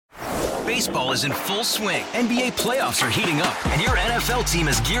Baseball is in full swing. NBA playoffs are heating up, and your NFL team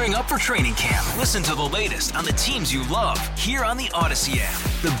is gearing up for training camp. Listen to the latest on the teams you love here on the Odyssey app.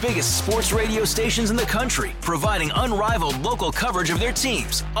 The biggest sports radio stations in the country, providing unrivaled local coverage of their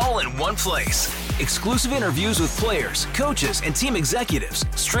teams, all in one place. Exclusive interviews with players, coaches, and team executives,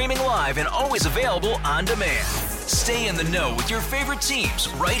 streaming live and always available on demand. Stay in the know with your favorite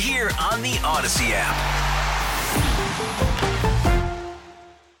teams right here on the Odyssey app.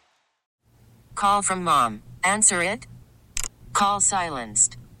 Call from mom. Answer it. Call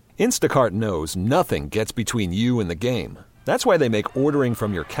silenced. Instacart knows nothing gets between you and the game. That's why they make ordering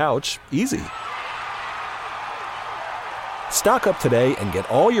from your couch easy. Stock up today and get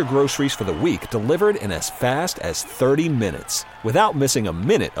all your groceries for the week delivered in as fast as 30 minutes without missing a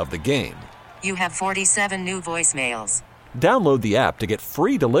minute of the game. You have 47 new voicemails. Download the app to get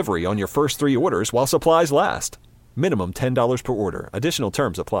free delivery on your first 3 orders while supplies last. Minimum $10 per order. Additional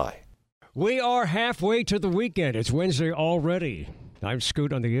terms apply. We are halfway to the weekend. It's Wednesday already. I'm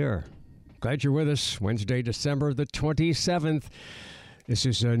Scoot on the air. Glad you're with us. Wednesday, December the 27th. This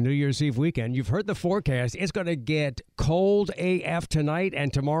is a New Year's Eve weekend. You've heard the forecast. It's going to get cold AF tonight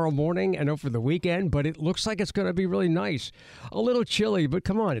and tomorrow morning and over the weekend, but it looks like it's going to be really nice. A little chilly, but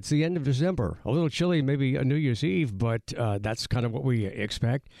come on, it's the end of December. A little chilly, maybe a New Year's Eve, but that's kind of what we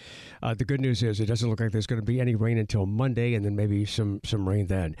expect. The good news is it doesn't look like there's going to be any rain until Monday and then maybe some rain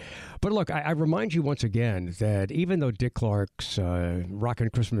then. But look, I remind you once again that even though Dick Clark's Rockin'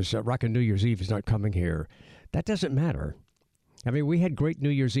 New Year's Eve is not coming here, that doesn't matter. I mean, we had great New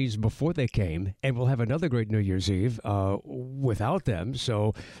Year's Eves before they came, and we'll have another great New Year's Eve without them.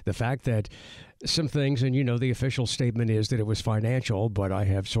 So the fact that some things, and the official statement is that it was financial, but I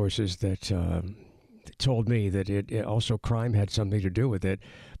have sources that told me that it also crime had something to do with it.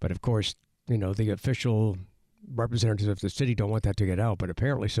 But of course, the official representatives of the city don't want that to get out. But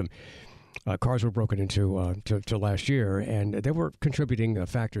apparently some cars were broken into to last year, and there were contributing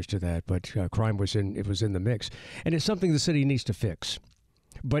factors to that. But crime was in the mix, and it's something the city needs to fix.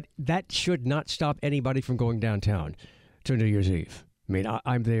 But that should not stop anybody from going downtown to New Year's Eve. I mean,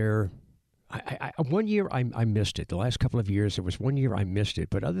 I'm there. One year I missed it. The last couple of years, there was one year I missed it.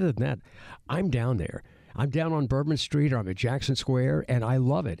 But other than that, I'm down there. I'm down on Bourbon Street, or I'm at Jackson Square, and I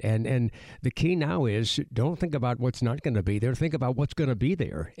love it. And the key now is don't think about what's not going to be there. Think about what's going to be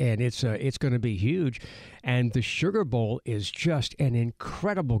there, and it's going to be huge. And the Sugar Bowl is just an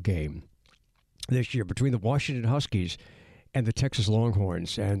incredible game this year between the Washington Huskies and the Texas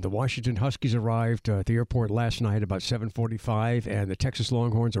Longhorns. And the Washington Huskies arrived at the airport last night about 7:45, and the Texas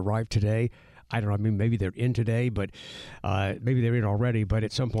Longhorns arrived today. I don't know. I mean, maybe they're in today, but maybe they're in already. But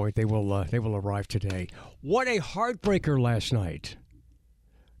at some point, they will arrive today. What a heartbreaker last night!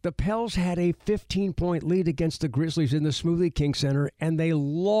 The Pels had a 15-point lead against the Grizzlies in the Smoothie King Center, and they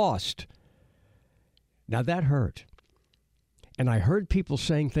lost. Now that hurt. And I heard people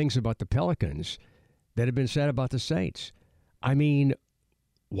saying things about the Pelicans that had been said about the Saints. I mean,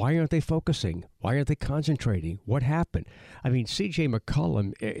 why aren't they focusing? Why aren't they concentrating? What happened? I mean, C.J.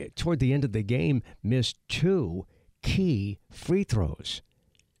 McCollum, toward the end of the game, missed 2 key free throws.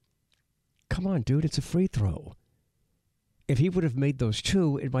 Come on, dude, it's a free throw. If he would have made those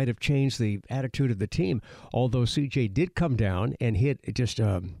 2, it might have changed the attitude of the team. Although C.J. did come down and hit just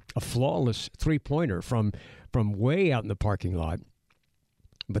a flawless three-pointer from way out in the parking lot.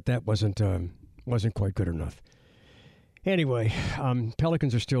 But that wasn't quite good enough. Anyway,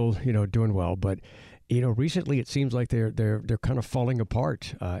 Pelicans are still, doing well, but recently it seems like they're kind of falling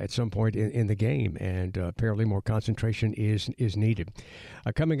apart at some point in the game, and apparently more concentration is needed.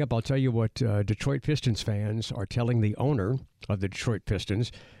 Coming up, I'll tell you what Detroit Pistons fans are telling the owner of the Detroit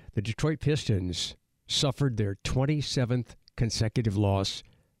Pistons. The Detroit Pistons suffered their 27th consecutive loss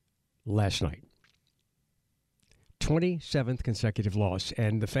last night. 27th consecutive loss,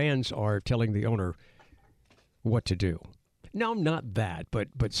 and the fans are telling the owner what to do. No, not that, but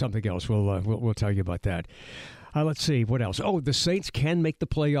something else. We'll tell you about that. Let's see, what else? Oh, the Saints can make the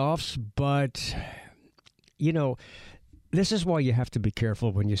playoffs, but, this is why you have to be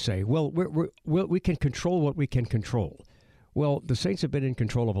careful when you say, well, we can control what we can control. Well, the Saints have been in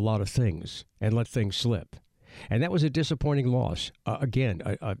control of a lot of things and let things slip. And that was a disappointing loss. Again,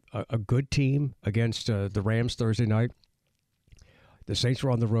 a good team against the Rams Thursday night. The Saints were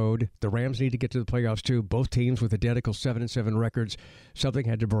on the road. The Rams need to get to the playoffs, too. Both teams with identical 7-7 records. Something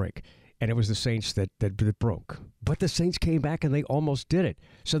had to break, and it was the Saints that broke. But the Saints came back, and they almost did it.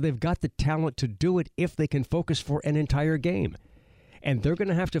 So they've got the talent to do it if they can focus for an entire game. And they're going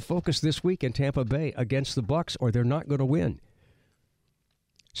to have to focus this week in Tampa Bay against the Bucs, or they're not going to win.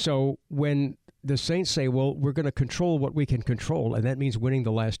 So when the Saints say, well, we're going to control what we can control, and that means winning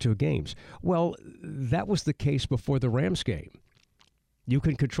the last 2 games. Well, that was the case before the Rams game. You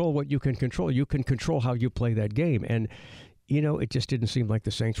can control what you can control. You can control how you play that game. And, it just didn't seem like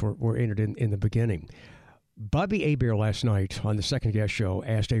the Saints were in it in the beginning. Bobby Hebert last night on the Second Guest Show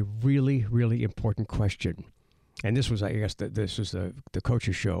asked a really, really important question. And this was, I guess, this was the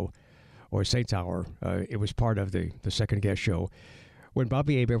coach's show, or Saints Hour. It was part of the Second Guest Show, when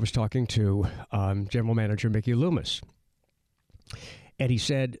Bobby Hebert was talking to General Manager Mickey Loomis. And he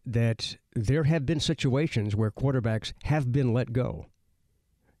said that there have been situations where quarterbacks have been let go,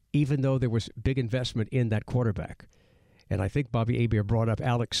 even though there was big investment in that quarterback. And I think Bobby Hebert brought up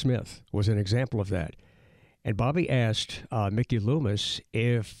Alex Smith was an example of that. And Bobby asked Mickey Loomis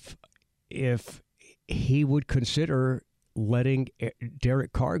if he would consider letting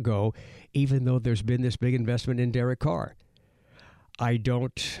Derek Carr go, even though there's been this big investment in Derek Carr. I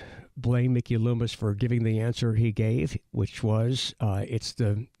don't blame Mickey Loomis for giving the answer he gave, which was,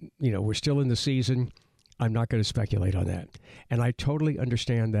 we're still in the season. I'm not going to speculate on that. And I totally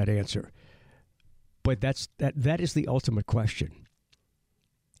understand that answer. But that is the ultimate question.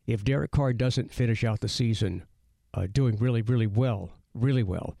 If Derek Carr doesn't finish out the season doing really, really well,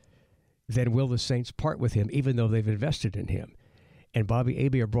 then will the Saints part with him, even though they've invested in him? And Bobby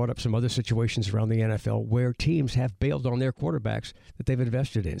Hebert brought up some other situations around the NFL where teams have bailed on their quarterbacks that they've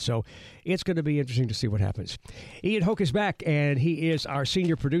invested in. So it's going to be interesting to see what happens. Ian Hoke is back, and he is our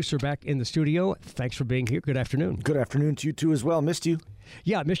senior producer back in the studio. Thanks for being here. Good afternoon. Good afternoon to you, too, as well. Missed you.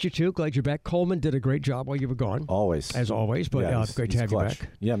 Yeah, I missed you, too. Glad you're back. Coleman did a great job while you were gone. Always. As always, but great to have clutch. You back.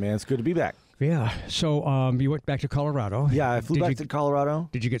 Yeah, man, it's good to be back. Yeah. So you went back to Colorado. Yeah, I flew back to Colorado.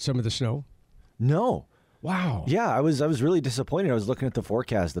 Did you get some of the snow? No. Wow. Yeah, I was really disappointed. I was looking at the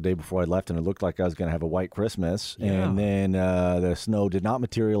forecast the day before I left, and it looked like I was going to have a white Christmas. Yeah. And then the snow did not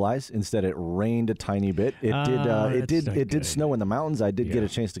materialize. Instead, it rained a tiny bit. It did snow in the mountains. I did get a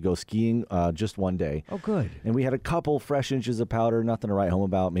chance to go skiing just one day. Oh, good. And we had a couple fresh inches of powder, nothing to write home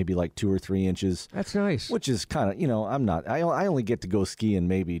about, maybe like 2 or 3 inches. That's nice. Which is kind of, I only get to go skiing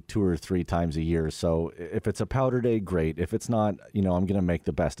maybe 2 or 3 times a year. So if it's a powder day, great. If it's not, I'm going to make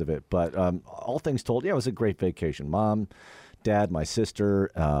the best of it. But all things told, yeah, it was a great vacation. Mom, Dad, my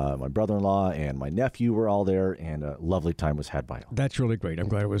sister, my brother-in-law, and my nephew were all there, and a lovely time was had by all. That's really great. I'm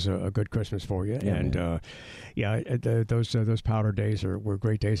glad it was a good Christmas for you. Yeah, and those powder days were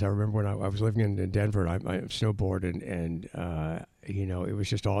great days. I remember when I was living in Denver, I snowboarded, and it was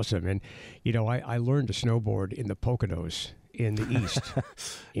just awesome. And I learned to snowboard in the Poconos in the East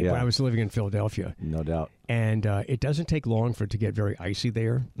when I was living in Philadelphia. No doubt. And it doesn't take long for it to get very icy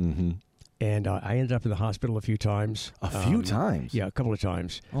there. Mm-hmm. And I ended up in the hospital a few times. A few times? Yeah, a couple of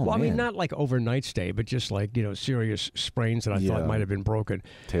times. Oh, well, man. I mean, not like overnight stay, but just like, serious sprains that I thought might have been broken.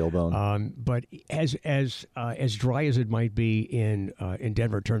 Tailbone. But as dry as it might be in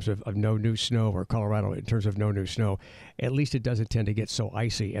Denver in terms of no new snow, or Colorado in terms of no new snow, at least it doesn't tend to get so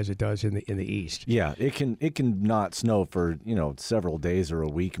icy as it does in the East. Yeah, it can not snow for, several days or a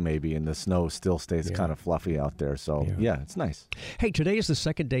week maybe, and the snow still stays kind of fluffy out there. So, yeah, it's nice. Hey, today is the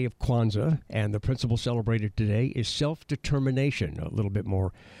second day of Kwanzaa, and the principle celebrated today is self-determination. A little bit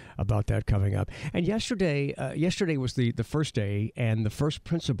more about that coming up. And yesterday was the first day, and the first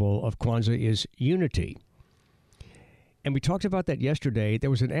principle of Kwanzaa is unity. And we talked about that yesterday. There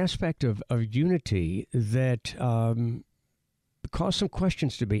was an aspect of unity that caused some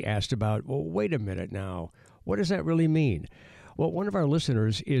questions to be asked about. Well, wait a minute now. What does that really mean? Well, one of our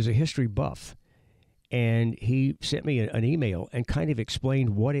listeners is a history buff, and he sent me an email and kind of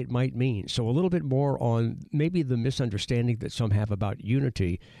explained what it might mean. So a little bit more on maybe the misunderstanding that some have about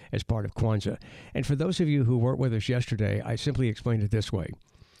unity as part of Kwanzaa. And for those of you who weren't with us yesterday, I simply explained it this way.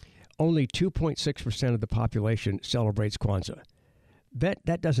 Only 2.6% of the population celebrates Kwanzaa.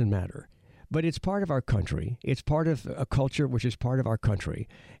 That doesn't matter. But it's part of our country. It's part of a culture which is part of our country.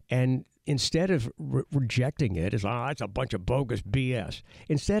 And instead of rejecting it as, it's a bunch of bogus BS,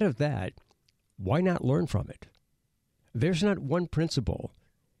 instead of that, why not learn from it? There's not one principle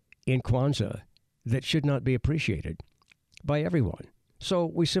in Kwanzaa that should not be appreciated by everyone. So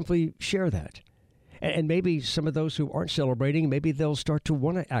we simply share that. And maybe some of those who aren't celebrating, maybe they'll start to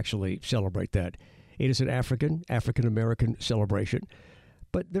want to actually celebrate that. It is an African-American celebration.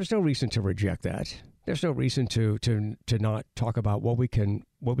 But there's no reason to reject that. There's no reason to not talk about what we can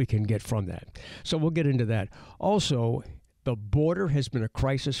get from that. So we'll get into that. Also, the border has been a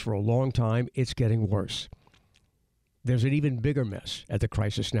crisis for a long time. It's getting worse. There's an even bigger mess at the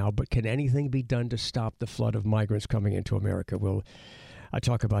crisis now, but can anything be done to stop the flood of migrants coming into America? We'll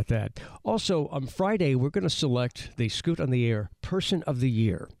talk about that. Also, on Friday, we're going to select the Scoot on the Air Person of the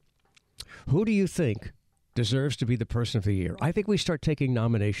Year. Who do you think deserves to be the person of the year? I think we start taking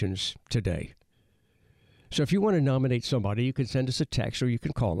nominations today. So if you want to nominate somebody, you can send us a text or you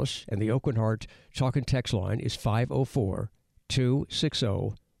can call us. And the Oakland Heart talk and text line is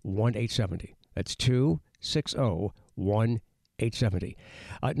 504-260-1870. That's 260-1870.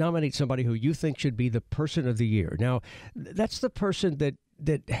 Nominate somebody who you think should be the person of the year. Now, that's the person that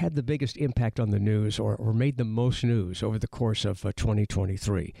had the biggest impact on the news or made the most news over the course of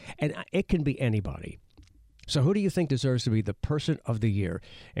 2023. And it can be anybody. So who do you think deserves to be the person of the year?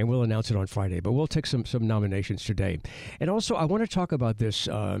 And we'll announce it on Friday, but we'll take some nominations today. And also, I want to talk about this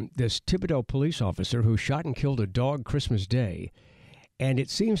Thibodaux police officer who shot and killed a dog Christmas Day. And it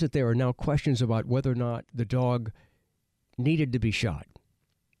seems that there are now questions about whether or not the dog needed to be shot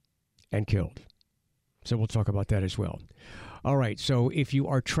and killed. So we'll talk about that as well. All right, so if you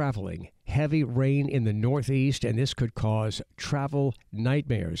are traveling, heavy rain in the Northeast, and this could cause travel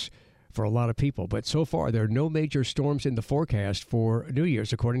nightmares for a lot of people. But so far, there are no major storms in the forecast for New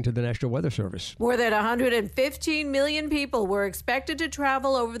Year's, according to the National Weather Service. More than 115 million people were expected to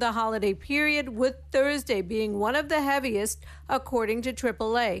travel over the holiday period, with Thursday being one of the heaviest, according to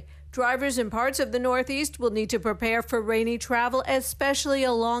AAA. Drivers in parts of the Northeast will need to prepare for rainy travel, especially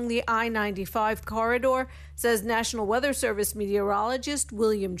along the I-95 corridor, says National Weather Service meteorologist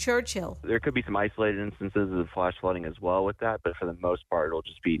William Churchill. There could be some isolated instances of flash flooding as well with that, but for the most part, it'll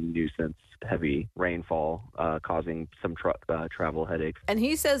just be nuisance, heavy rainfall, causing some travel headaches. And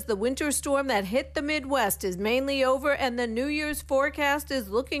he says the winter storm that hit the Midwest is mainly over, and the New Year's forecast is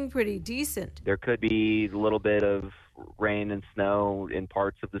looking pretty decent. There could be a little bit of rain and snow in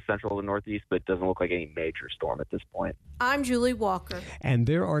parts of the central and northeast, but it doesn't look like any major storm at this point. I'm Julie Walker. And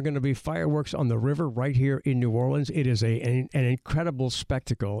there are going to be fireworks on the river right here in New Orleans. It is an incredible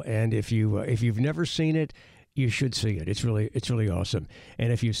spectacle, and if you've never seen it, you should see it. It's really awesome.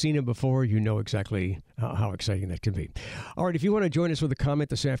 And if you've seen it before, you know exactly how exciting that can be. All right, if you want to join us with a comment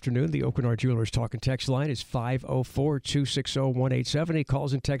this afternoon, the Oakland Art Jewelers talk and text line is 504-260-1870.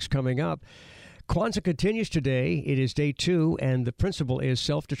 Calls and texts coming up. Kwanzaa continues today. It is day 2, and the principle is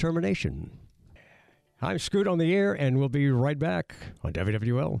self-determination. I'm Scoot on the air, and we'll be right back on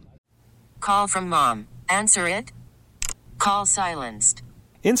WWL. Call from mom. Answer it. Call silenced.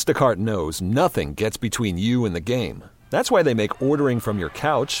 Instacart knows nothing gets between you and the game. That's why they make ordering from your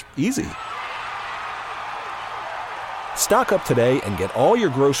couch easy. Stock up today and get all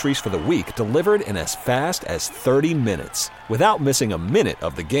your groceries for the week delivered in as fast as 30 minutes without missing a minute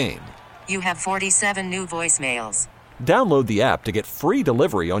of the game. You have 47 new voicemails. Download the app to get free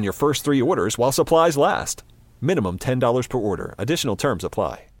delivery on your first 3 orders while supplies last. Minimum $10 per order. Additional terms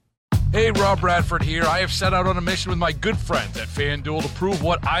apply. Hey, Rob Bradford here. I have set out on a mission with my good friends at FanDuel to prove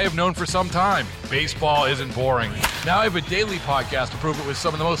what I have known for some time. Baseball isn't boring. Now I have a daily podcast to prove it with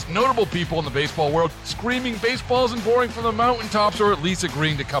some of the most notable people in the baseball world, screaming baseball isn't boring from the mountaintops, or at least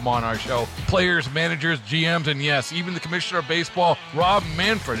agreeing to come on our show. Players, managers, GMs, and yes, even the commissioner of baseball, Rob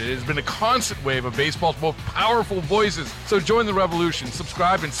Manfred. It has been a constant wave of baseball's most powerful voices. So join the revolution.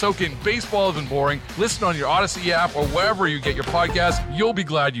 Subscribe and soak in Baseball Isn't Boring. Listen on your Odyssey app or wherever you get your podcast. You'll be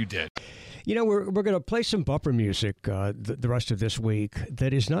glad you did. You know, we're going to play some bumper music the rest of this week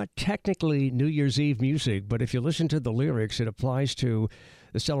that is not technically New Year's Eve music, but if you listen to the lyrics, it applies to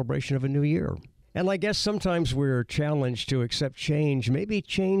the celebration of a new year. And I guess sometimes we're challenged to accept change, maybe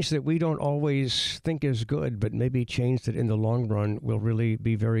change that we don't always think is good, but maybe change that in the long run will really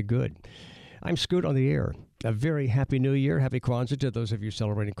be very good. I'm Scoot on the air. A very happy New Year. Happy Kwanzaa to those of you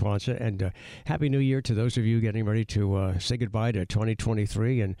celebrating Kwanzaa, and Happy New Year to those of you getting ready to say goodbye to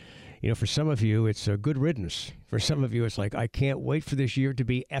 2023. And you know, for some of you, it's a good riddance. For some of you, it's like, I can't wait for this year to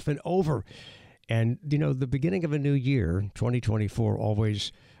be effing over. And, you know, the beginning of a new year, 2024,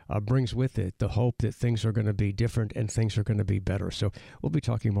 always brings with it the hope that things are going to be different and things are going to be better. So we'll be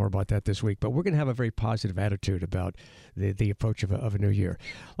talking more about that this week. But we're going to have a very positive attitude about the approach of a new year.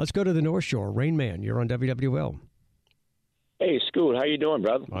 Let's go to the North Shore. Rain Man, you're on WWL. Hey, Scoot, how you doing,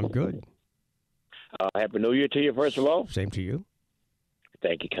 brother? I'm good. Happy New Year to you, first of all. Same to you.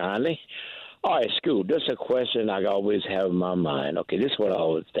 Thank you kindly. All right, Scoot, this is a question I always have in my mind. Okay, this is what I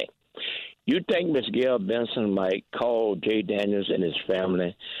always think. You think Miss Gail Benson might call Jay Daniels and his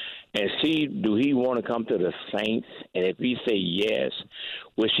family and see, do he want to come to the Saints? And if he say yes,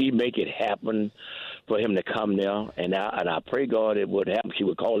 will she make it happen for him to come there? And I pray God it would happen. She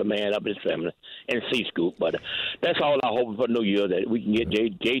would call the man up, his family, and see Scoot. But that's all I hope for New Year, that we can get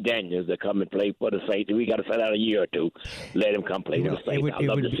Jay Daniels to come and play for the Saints. We got to set out a year or two, let him come play for the Saints. I'd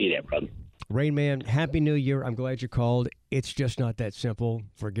love to see that, brother. Rain Man, Happy New Year. I'm glad you called. It's just not that simple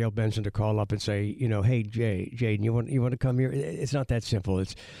for Gail Benson to call up and say, you know, hey, Jay, you want to come here? It's not that simple.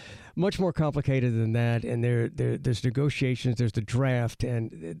 much more complicated than that. And there's negotiations, there's the draft,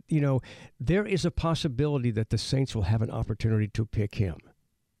 and there is a possibility that the Saints will have an opportunity to pick him.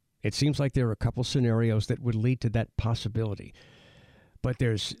 It seems like there are a couple scenarios that would lead to that possibility, but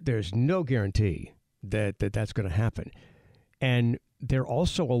there's no guarantee that that's going to happen. And there are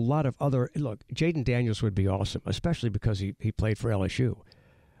also a lot of other look. Jaden Daniels would be awesome, especially because he played for LSU.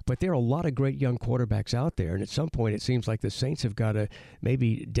 But there are a lot of great young quarterbacks out there, and at some point it seems like the Saints have got to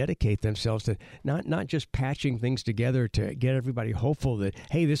maybe dedicate themselves to not just patching things together to get everybody hopeful that,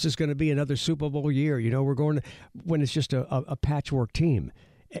 hey, this is going to be another Super Bowl year. We're going to, when it's just a patchwork team.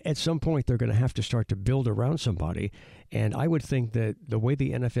 At some point they're going to have to start to build around somebody, and I would think that the way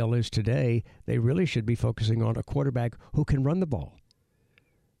the NFL is today, they really should be focusing on a quarterback who can run the ball.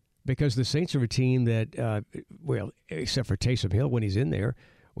 Because the Saints are a team that, except for Taysom Hill when he's in there,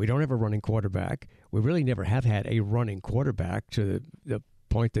 we don't have a running quarterback. We really never have had a running quarterback to the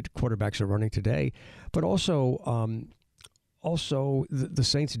point that quarterbacks are running today. But also the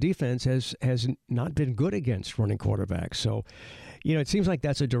Saints' defense has not been good against running quarterbacks. So, it seems like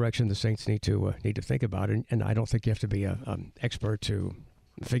that's a direction the Saints need to think about, and I don't think you have to be an expert to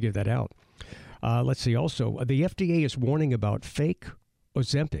figure that out. Let's see. Also, the FDA is warning about fake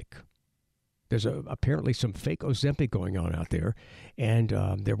Ozempic. There's apparently some fake Ozempic going on out there, and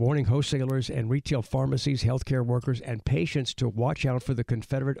they're warning wholesalers and retail pharmacies, healthcare workers, and patients to watch out for the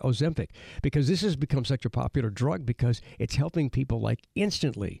Confederate Ozempic, because this has become such a popular drug because it's helping people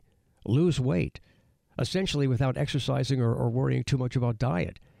instantly lose weight, essentially without exercising or worrying too much about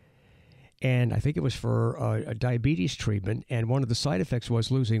diet. And I think it was for a diabetes treatment, and one of the side effects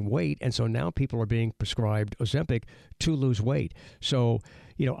was losing weight, and so now people are being prescribed Ozempic to lose weight. So,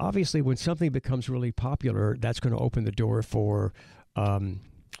 obviously when something becomes really popular, that's going to open the door for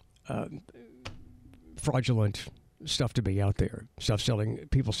fraudulent stuff to be out there,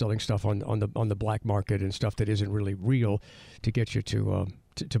 people selling stuff on the black market and stuff that isn't really real to get you to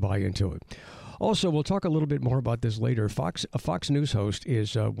buy into it. Also, we'll talk a little bit more about this later. A Fox News host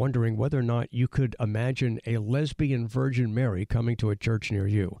is wondering whether or not you could imagine a lesbian Virgin Mary coming to a church near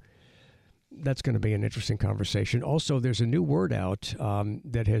you. That's going to be an interesting conversation. Also, there's a new word out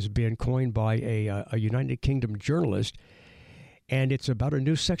that has been coined by a United Kingdom journalist, and it's about a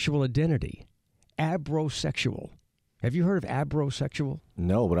new sexual identity, abrosexual. Have you heard of abrosexual?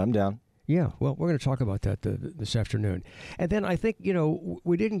 No, but I'm down. Yeah, well, we're going to talk about that this afternoon. And then I think,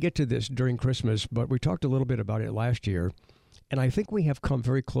 we didn't get to this during Christmas, but we talked a little bit about it last year. And I think we have come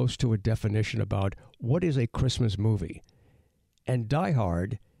very close to a definition about what is a Christmas movie. And Die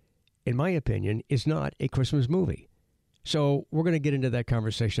Hard, in my opinion, is not a Christmas movie. So we're going to get into that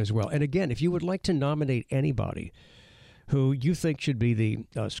conversation as well. And again, if you would like to nominate anybody who you think should be the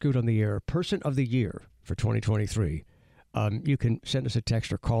Scoot on the Air Person of the Year for 2023, you can send us a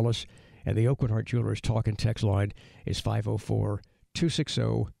text or call us. And the Oakland Heart Jewelers talk and text line is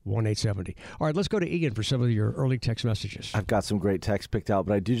 504-260-1870. All right, let's go to Ian for some of your early text messages. I've got some great texts picked out,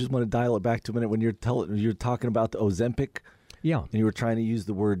 but I do just want to dial it back to a minute when you're talking about the Ozempic. Yeah. And you were trying to use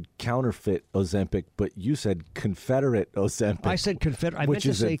the word counterfeit Ozempic, but you said Confederate Ozempic. I said Confederate. I meant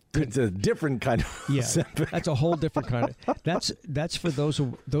to say it's a different kind of Ozempic. That's a whole different kind of. That's for those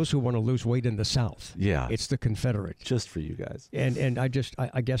who want to lose weight in the South. Yeah. It's the Confederate. Just for you guys. And I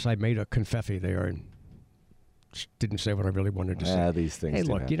guess I made a confetti there and didn't say what I really wanted to say. These things. Hey,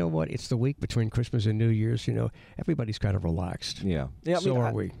 look, you know what? It's the week between Christmas and New Year's. Everybody's kind of relaxed. Yeah. So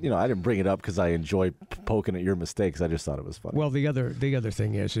are we. I didn't bring it up because I enjoy poking at your mistakes. I just thought it was funny. Well, the other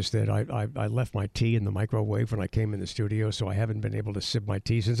thing is that I left my tea in the microwave when I came in the studio, so I haven't been able to sip my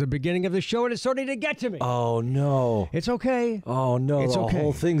tea since the beginning of the show, and it's starting to get to me. Oh no! It's okay. Oh no! It's okay. The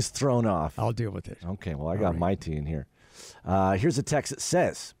whole thing's thrown off. I'll deal with it. Okay. Well, I got my tea in here. Here's a text that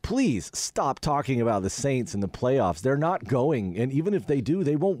says, please stop talking about the Saints in the playoffs. They're not going, and even if they do,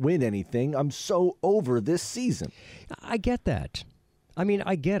 they won't win anything. I'm so over this season. I get that. I mean,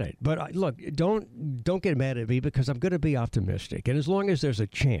 I get it. But look, don't get mad at me because I'm going to be optimistic. And as long as there's a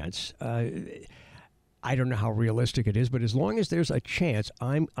chance, I don't know how realistic it is, but as long as there's a chance,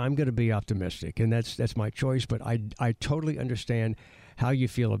 I'm going to be optimistic. And that's my choice. But I totally understand how you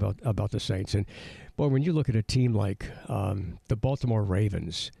feel about the Saints. And boy, when you look at a team like the Baltimore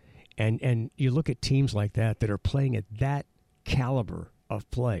Ravens, and you look at teams like that are playing at that caliber of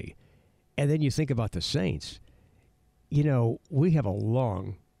play, and then you think about the Saints, we have a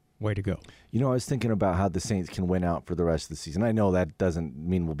long way to go. I was thinking about how the Saints can win out for the rest of the season. I know that doesn't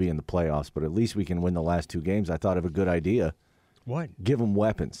mean we'll be in the playoffs, but at least we can win the last two games. I thought of a good idea. What? Give them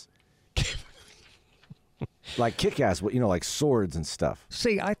weapons. Like kick-ass, like swords and stuff.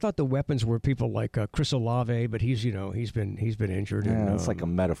 See, I thought the weapons were people like Chris Olave, but he's been injured. Yeah, and, it's like a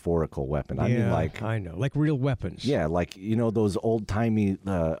metaphorical weapon. I yeah, mean, like I know, like real weapons. Yeah, like those old-timey.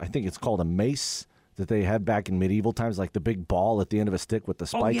 I think it's called a mace that they had back in medieval times, like the big ball at the end of a stick with the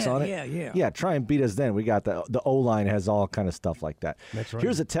spikes on it. Yeah. Yeah, try and beat us then. We got the O-line has all kind of stuff like that. That's right.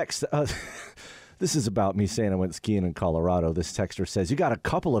 Here's a text. This is about me saying I went skiing in Colorado. This texter says, "You got a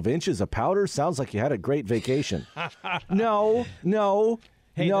couple of inches of powder? Sounds like you had a great vacation." No.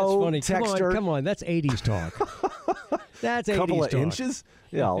 Hey, no, that's funny. texter. Come on, that's 80s talk. That's 80s Couple of talk. inches?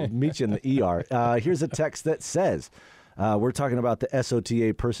 Yeah, I'll meet you in the ER. Here's a text that says, we're talking about the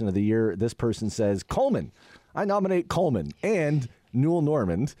SOTA Person of the Year. This person says, Coleman. I nominate Coleman. And Newell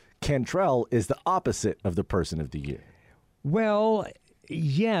Normand. Cantrell is the opposite of the Person of the Year. Well,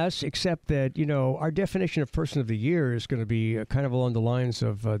 yes, except that, our definition of Person of the Year is going to be kind of along the lines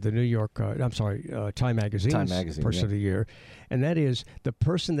of the New York, Time Magazine's Person of the Year. And that is the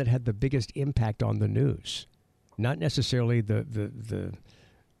person that had the biggest impact on the news. Not necessarily the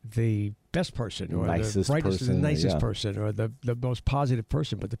best person or nicest the brightest, person, the nicest person or the most positive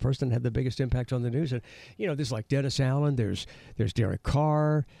person, but the person that had the biggest impact on the news. And, there's like Dennis Allen, there's Derek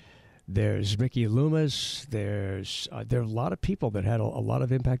Carr, there's Mickey Loomis. There are a lot of people that had a lot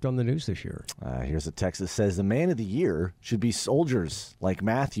of impact on the news this year. Here's a text that says the man of the year should be soldiers like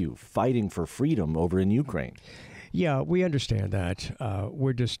Matthew fighting for freedom over in Ukraine. Yeah, we understand that.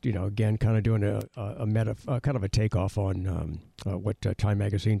 We're just, again, kind of doing kind of a takeoff on what Time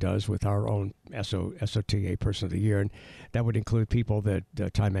Magazine does with our own SOTA Person of the Year, and that would include people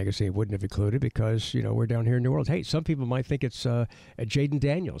that Time Magazine wouldn't have included because we're down here in New Orleans. Hey, some people might think it's Jaden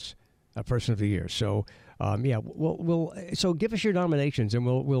Daniels, a Person of the Year. So we'll give us your nominations, and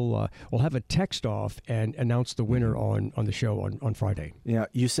we'll have a text off and announce the winner on the show on Friday. Yeah,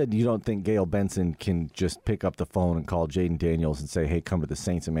 you said you don't think Gail Benson can just pick up the phone and call Jaden Daniels and say, "Hey, come to the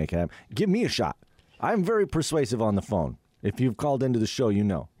Saints and make it happen." Give me a shot. I'm very persuasive on the phone. If you've called into the show,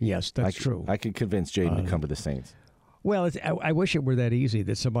 Yes, that's true. I could convince Jaden to come to the Saints. Well, I wish it were that easy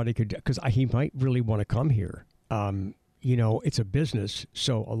that somebody could, because he might really want to come here. It's a business,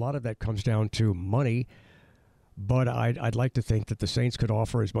 so a lot of that comes down to money. But I'd like to think that the Saints could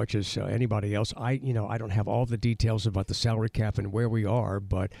offer as much as anybody else. I don't have all the details about the salary cap and where we are,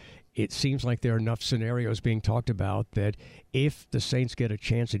 but it seems like there are enough scenarios being talked about that if the Saints get a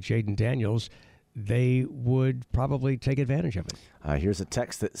chance at Jaden Daniels, they would probably take advantage of it. Here's a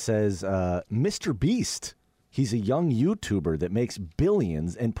text that says, Mr. Beast. He's a young YouTuber that makes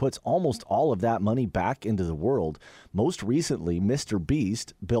billions and puts almost all of that money back into the world. Most recently, Mr.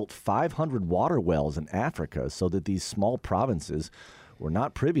 Beast built 500 water wells in Africa so that these small provinces were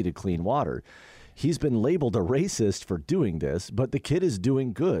not privy to clean water. He's been labeled a racist for doing this, but the kid is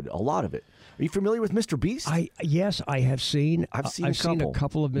doing good, a lot of it. Are you familiar with Mr. Beast? Yes, I have seen. I've seen a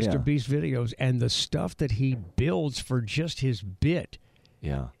couple of Mr. Beast videos, and the stuff that he builds for just his bit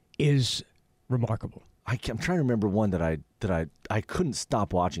is remarkable. I'm trying to remember one that I couldn't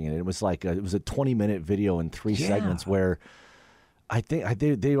stop watching it. It was like it was a 20-minute video in 3 segments where I think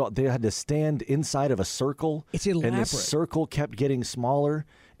they had to stand inside of a circle. It's elaborate. And the circle kept getting smaller,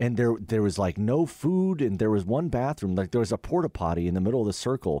 and there was like no food, and there was one bathroom. Like there was a porta potty in the middle of the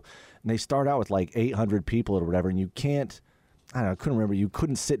circle, and they start out with like 800 people or whatever, and you can't. I don't know. I couldn't remember. You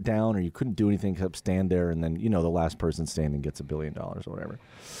couldn't sit down or you couldn't do anything except stand there, and then the last person standing gets $1 billion or whatever.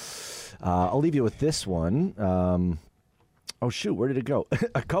 I'll leave you with this one. Where did it go?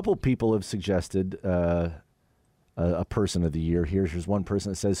 A couple people have suggested a Person of the Year. Here's one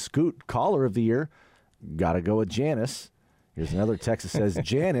person that says, Scoot, Caller of the Year. Got to go with Janice. Here's another text that says,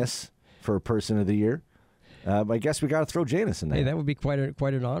 Janice for Person of the Year. I guess we got to throw Janice in there. Hey, that would be quite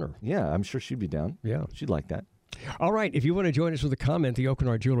an honor. Yeah, I'm sure she'd be down. Yeah. She'd like that. All right. If you want to join us with a comment, the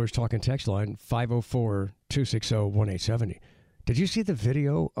Oakenard Jewelers Talk and Text line, 504-260-1870. Did you see the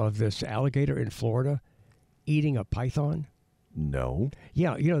video of this alligator in Florida eating a python? No.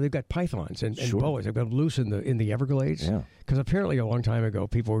 Yeah, they've got pythons and boas. They've got them loose in the Everglades. Yeah. Because apparently a long time ago,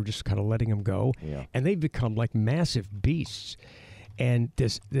 people were just kind of letting them go. Yeah. And they've become like massive beasts. And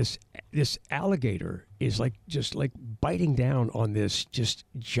this alligator is just biting down on this just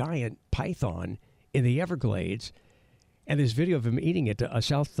giant python in the Everglades. And this video of him eating it, a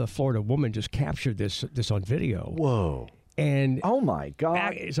South Florida woman just captured this on video. Whoa. And oh my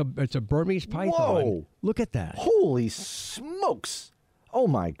God, it's a Burmese python. Whoa. Look at that! Holy smokes! Oh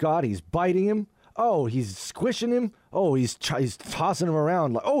my God, he's biting him. Oh, he's squishing him. Oh, he's tossing him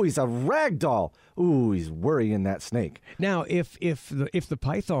around. Like, oh, he's a rag doll. Ooh, he's worrying that snake. Now, if the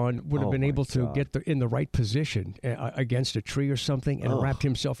python would have been able to get in the right position against a tree or something and wrapped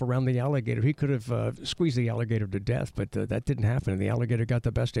himself around the alligator, he could have squeezed the alligator to death. But that didn't happen, and the alligator got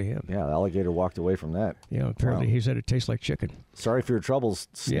the best of him. Yeah, the alligator walked away from that. Yeah, apparently he said it tastes like chicken. Sorry for your troubles,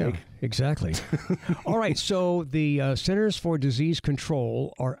 snake. Yeah, exactly. All right, so the Centers for Disease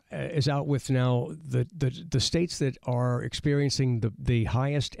Control is out with now the states that are experiencing the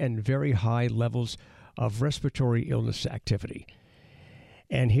highest and very high levels of respiratory illness activity.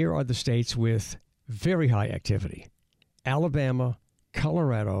 And here are the states with very high activity: Alabama,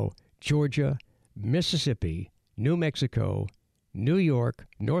 Colorado, Georgia, Mississippi, New Mexico, New York,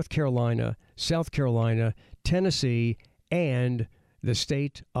 North Carolina, South Carolina, Tennessee, and the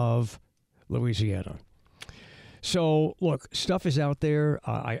state of Louisiana. So, look, stuff is out there.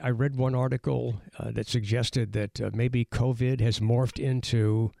 I read one article that suggested that maybe COVID has morphed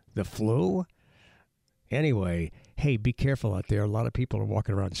into the flu. Anyway, hey, be careful out there. A lot of people are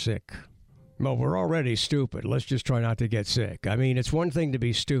walking around sick. Well, we're already stupid. Let's just try not to get sick. I mean, it's one thing to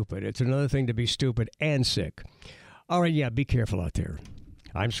be stupid. It's another thing to be stupid and sick. All right, yeah, be careful out there.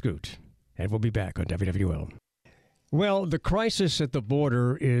 I'm Scoot, and we'll be back on WWL. Well, the crisis at the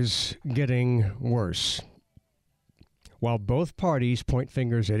border is getting worse. While both parties point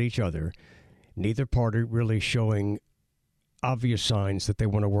fingers at each other, neither party really showing obvious signs that they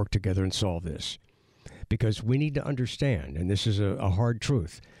want to work together and solve this. Because we need to understand, and this is a hard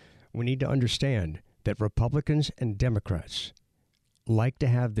truth, we need to understand that Republicans and Democrats like to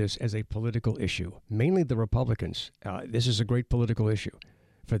have this as a political issue. Mainly the Republicans. This is a great political issue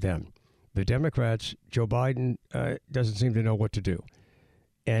for them. The Democrats, Joe Biden, doesn't seem to know what to do.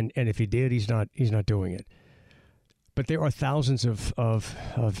 And if he did, he's not doing it. But there are thousands of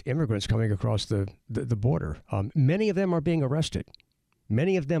immigrants coming across the border. Many of them are being arrested.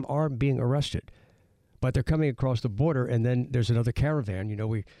 But they're coming across the border, and then there's another caravan. You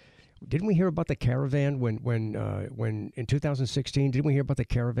know, didn't we hear about the caravan when in 2016? Didn't we hear about the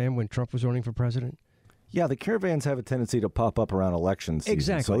caravan when Trump was running for president? Yeah, the caravans have a tendency to pop up around election season.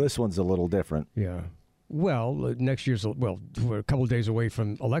 Exactly. So this one's a little different. Yeah. Well, next year's we're a couple of days away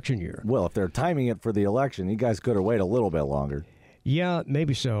from election year. Well, if they're timing it for the election, you guys could have waited a little bit longer. Yeah,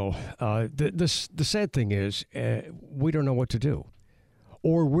 maybe so. The sad thing is we don't know what to do.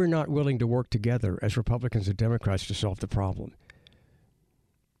 Or we're not willing to work together as Republicans and Democrats to solve the problem.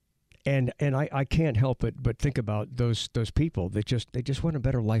 And I can't help it but think about those people that just want a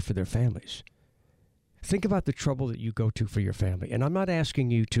better life for their families. Think about the trouble that you go to for your family. And I'm not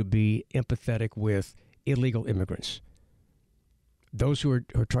asking you to be empathetic with illegal immigrants, those who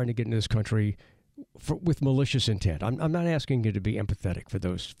are trying to get into this country with malicious intent. I'm not asking you to be empathetic for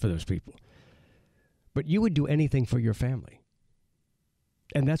those people. But you would do anything for your family.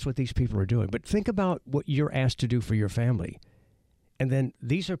 And that's what these people are doing. But think about what you're asked to do for your family. And then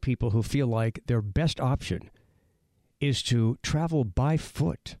these are people who feel like their best option is to travel by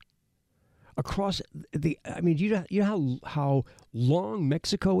foot across you know how long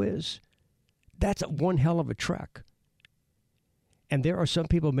Mexico is? That's one hell of a trek. And there are some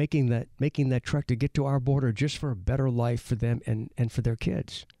people making that trek to get to our border just for a better life for them and for their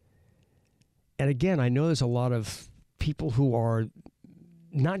kids. And again, I know there's a lot of people who are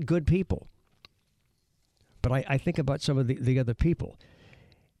not good people. But I think about some of the other people.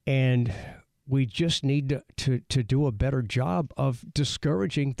 And we just need to do a better job of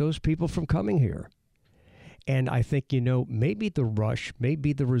discouraging those people from coming here. And I think, maybe the rush may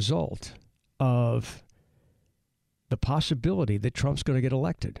be the result of the possibility that Trump's going to get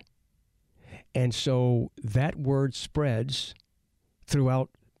elected. And so that word spreads throughout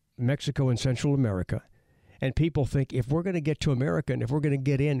Mexico and Central America. And people think if we're going to get to America and if we're going to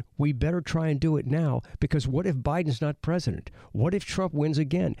get in, we better try and do it now, because what if Biden's not president? What if Trump wins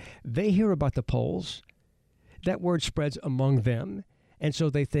again? They hear about the polls. That word spreads among them. And so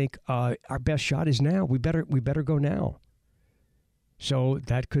they think our best shot is now. We better go now. So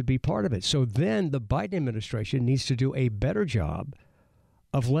that could be part of it. So then the Biden administration needs to do a better job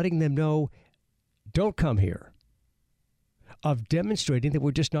of letting them know, don't come here, of demonstrating that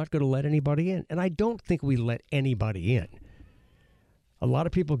we're just not going to let anybody in. And I don't think we let anybody in. A lot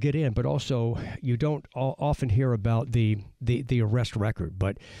of people get in, but also you don't often hear about the arrest record.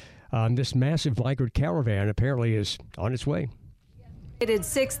 But this massive migrant caravan apparently is on its way.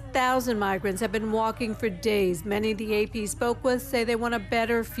 6,000 migrants have been walking for days. Many the AP spoke with say they want a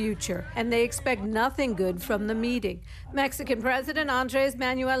better future, and they expect nothing good from the meeting. Mexican President Andrés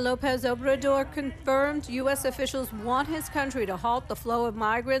Manuel López Obrador confirmed U.S. officials want his country to halt the flow of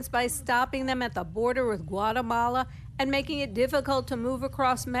migrants by stopping them at the border with Guatemala and making it difficult to move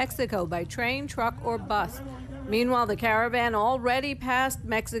across Mexico by train, truck, or bus. Meanwhile, the caravan already passed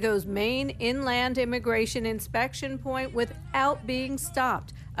Mexico's main inland immigration inspection point without being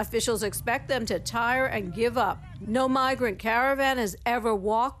stopped. Officials expect them to tire and give up. No migrant caravan has ever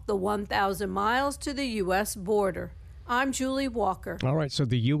walked the 1,000 miles to the U.S. border. I'm Julie Walker. All right, so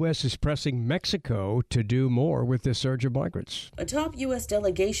the U.S. is pressing Mexico to do more with this surge of migrants. A top U.S.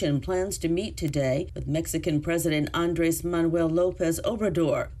 delegation plans to meet today with Mexican President Andrés Manuel López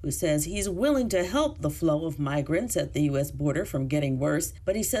Obrador, who says he's willing to help the flow of migrants at the U.S. border from getting worse,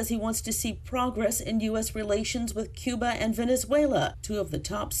 but he says he wants to see progress in U.S. relations with Cuba and Venezuela, two of the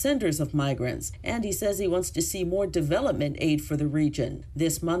top senders of migrants. And he says he wants to see more development aid for the region.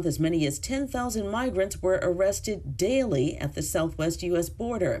 This month, as many as 10,000 migrants were arrested daily at the southwest U.S.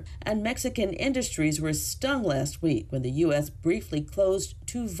 border, and Mexican industries were stung last week when the U.S. briefly closed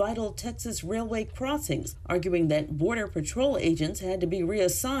two vital Texas railway crossings, arguing that Border Patrol agents had to be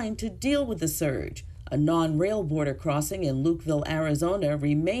reassigned to deal with the surge. A non-rail border crossing in Lukeville, Arizona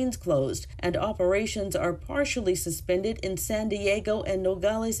remains closed, and operations are partially suspended in San Diego and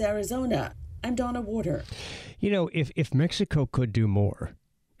Nogales, Arizona. I'm Donna Warder. You know, if Mexico could do more,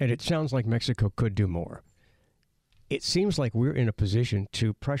 and it sounds like Mexico could do more, it seems like we're in a position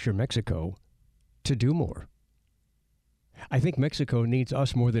to pressure Mexico to do more. I think Mexico needs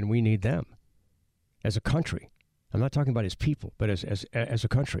us more than we need them as a country. I'm not talking about as people, but as a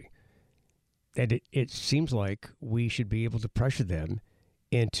country. And it seems like we should be able to pressure them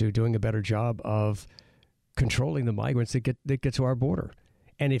into doing a better job of controlling the migrants that get to our border.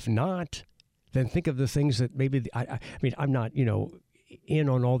 And if not, then think of the things that maybe, I mean, I'm not, in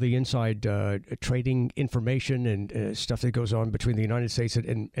on all the inside trading information and stuff that goes on between the United States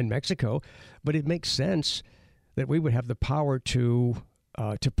and Mexico, but it makes sense that we would have the power to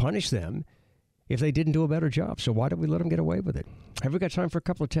punish them if they didn't do a better job. So why don't we let them get away with it? Have we got time for a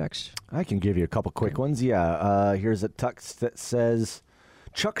couple of texts? I can give you a couple quick ones. Yeah, here's a text that says,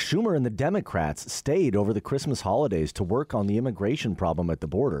 Chuck Schumer and the Democrats stayed over the Christmas holidays to work on the immigration problem at the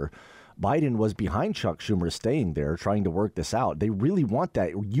border. Biden was behind Chuck Schumer staying there, trying to work this out. They really want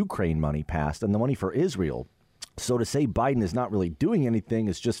that Ukraine money passed and the money for Israel. So to say Biden is not really doing anything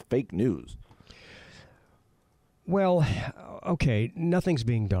is just fake news. Well, okay, nothing's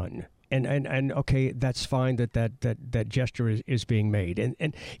being done. And okay, that's fine that gesture is being made.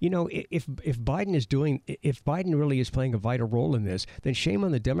 And if Biden really is playing a vital role in this, then shame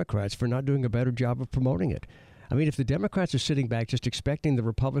on the Democrats for not doing a better job of promoting it. I mean, if the Democrats are sitting back just expecting the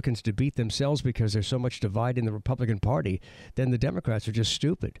Republicans to beat themselves because there's so much divide in the Republican Party, then the Democrats are just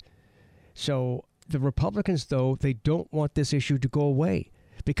stupid. So the Republicans, though, they don't want this issue to go away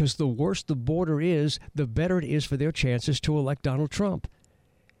because the worse the border is, the better it is for their chances to elect Donald Trump.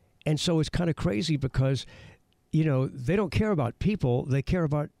 And so it's kind of crazy because, they don't care about people. They care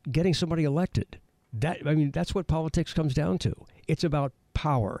about getting somebody elected. That's what politics comes down to. It's about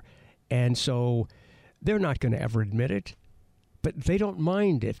power. And so they're not going to ever admit it, but they don't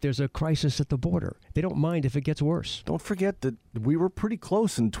mind if there's a crisis at the border. They don't mind if it gets worse. Don't forget that we were pretty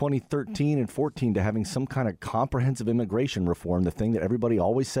close in 2013 and 14 to having some kind of comprehensive immigration reform, the thing that everybody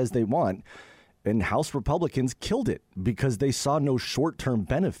always says they want. And House Republicans killed it because they saw no short-term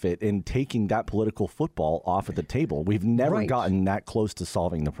benefit in taking that political football off of the table. We've never gotten that close to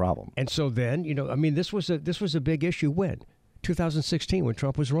solving the problem. And so then, this was a big issue when? 2016 when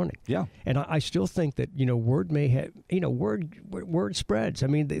Trump was running. Yeah. And I still think that, word may have, word spreads. I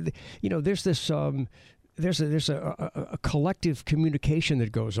mean, there's this, there's a collective communication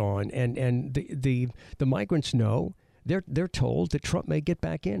that goes on and the migrants know. They're told that Trump may get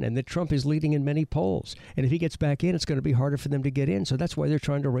back in and that Trump is leading in many polls. And if he gets back in, it's going to be harder for them to get in. So that's why they're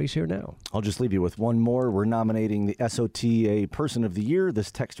trying to race here now. I'll just leave you with one more. We're nominating the SOTA Person of the Year.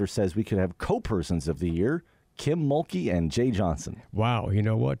 This texter says we could have co-persons of the year, Kim Mulkey and Jay Johnson. Wow. You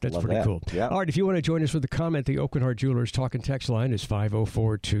know what? That's pretty cool. Yeah. All right. If you want to join us with a comment, the Oak and Hart Jewelers talk and text line is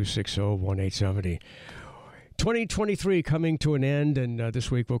 504-260-1870. 2023 coming to an end, and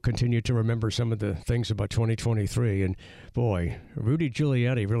this week we'll continue to remember some of the things about 2023. And boy, Rudy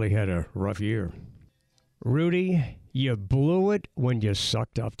Giuliani really had a rough year. Rudy, you blew it when you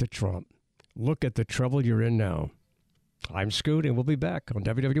sucked up to Trump. Look at the trouble you're in now. I'm Scoot, and we'll be back on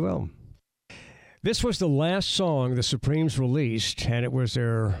WWL. This was the last song the Supremes released, and it was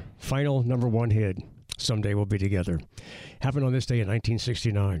their final #1 hit. Someday we'll be together. Happened on this day in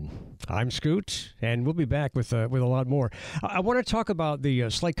 1969. I'm Scoot, and we'll be back with a lot more. I want to talk about the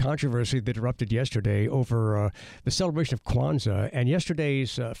slight controversy that erupted yesterday over the celebration of Kwanzaa. And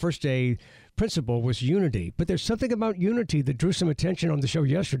yesterday's first day principle was unity. But there's something about unity that drew some attention on the show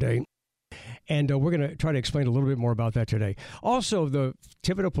yesterday. And we're going to try to explain a little bit more about that today. Also, the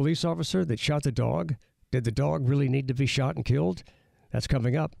Thibodeau police officer that shot the dog, did the dog really need to be shot and killed? That's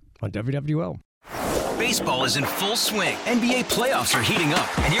coming up on WWL. Baseball is in full swing. NBA playoffs are heating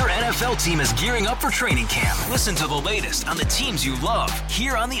up, and your NFL team is gearing up for training camp. Listen to the latest on the teams you love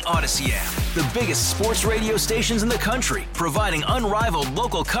here on the Odyssey app. The biggest sports radio stations in the country, providing unrivaled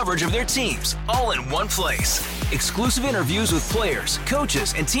local coverage of their teams, all in one place. Exclusive interviews with players,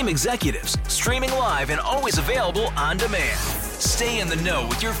 coaches, and team executives, streaming live and always available on demand. Stay in the know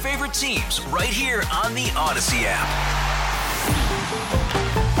with your favorite teams right here on the Odyssey app.